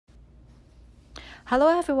Hello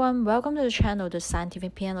everyone, welcome to the channel The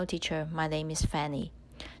Scientific Piano Teacher. My name is Fanny.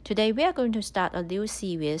 Today we are going to start a new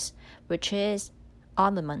series which is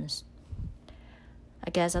ornaments. I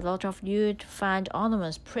guess a lot of you find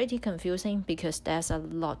ornaments pretty confusing because there's a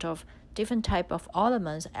lot of different type of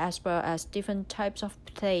ornaments as well as different types of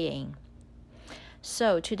playing.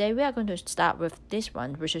 So today we are going to start with this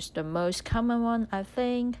one, which is the most common one I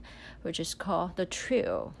think, which is called the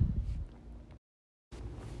trill.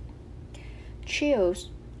 Trills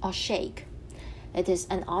or shake. It is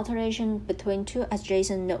an alternation between two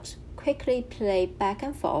adjacent notes, quickly played back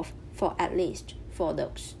and forth for at least 4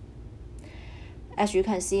 notes. As you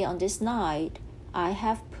can see on this slide, I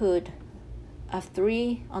have put a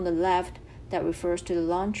 3 on the left that refers to the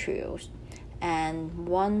long trills, and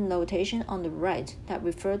 1 notation on the right that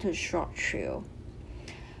refers to the short trill.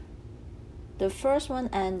 The first one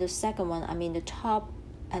and the second one, the top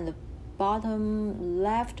and the bottom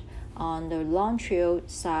left on the long trill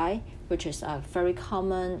side, which is a very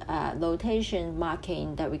common notation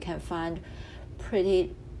marking that we can find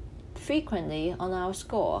pretty frequently on our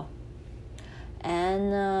score.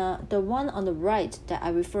 And the one on the right that I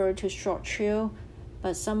refer to short trill,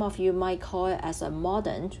 but some of you might call it as a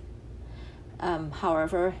mordent.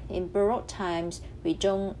 However, in Baroque times, we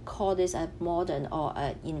don't call this a mordent or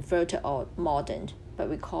an inverted or mordent, but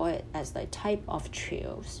we call it as the type of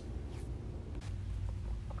trills.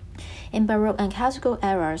 In Baroque and Classical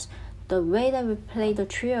eras, the way that we play the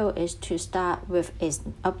trill is to start with its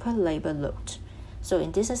upper labor note. So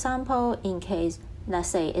in this example, in case, let's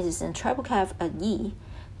say it is in treble clef at E,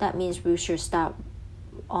 that means we should start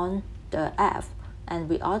on the F, and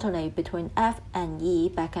we alternate between F and E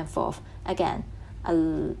back and forth, again,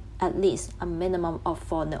 at least a minimum of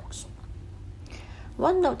 4 notes.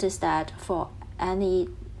 One notice that for any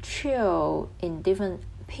trill in different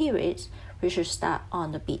periods, we should start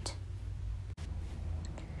on the beat.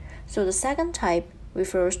 So the second type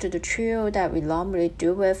refers to the trill that we normally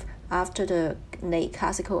do with after the late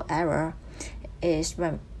classical era, is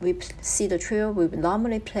when we see the trill we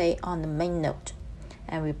normally play on the main note,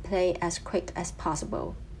 and we play as quick as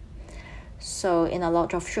possible. So in a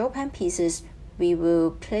lot of Chopin pieces, we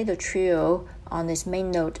will play the trill on this main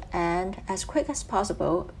note and as quick as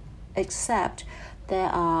possible, except there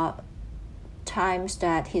are times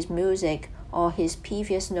that his music or his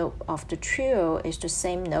previous note of the trill is the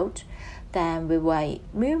same note, then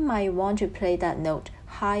we might want to play that note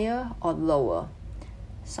higher or lower.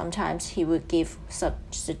 Sometimes he would give such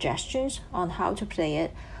suggestions on how to play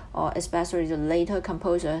it, or especially the later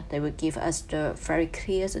composer, they would give us the very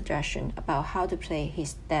clear suggestion about how to play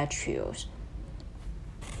their trills.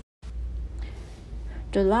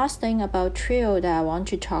 The last thing about trill that I want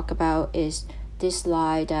to talk about is this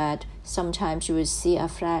slide that sometimes you will see a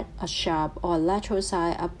flat, a sharp, or a lateral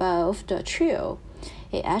side above the trill.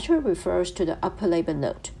 It actually refers to the upper labor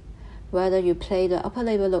note. Whether you play the upper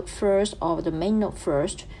labor note first or the main note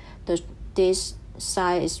first, this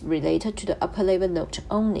side is related to the upper labor note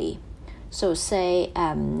only. So say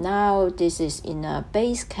now this is in a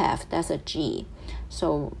bass clef, that's a G.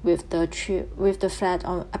 So with the flat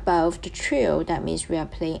on above the trill, that means we are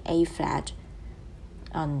playing A flat.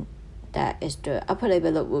 That is the upper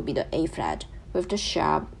labor note will be the A flat. With the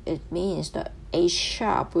sharp, it means the A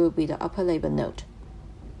sharp will be the upper labor note.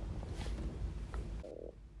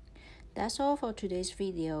 That's all for today's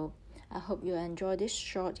video. I hope you enjoyed this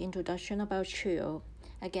short introduction about trill.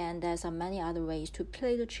 Again, there's many other ways to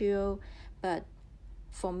play the trill, but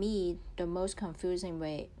for me, the most confusing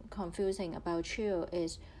about trill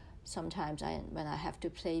is sometimes when I have to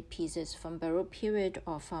play pieces from Baroque period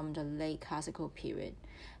or from the late classical period,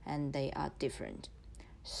 and they are different.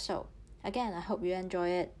 So again, I hope you enjoy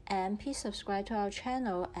it, and please subscribe to our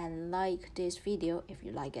channel and like this video if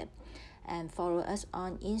you like it, and follow us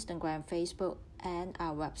on Instagram, Facebook, and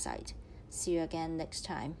our website. See you again next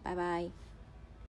time. Bye bye.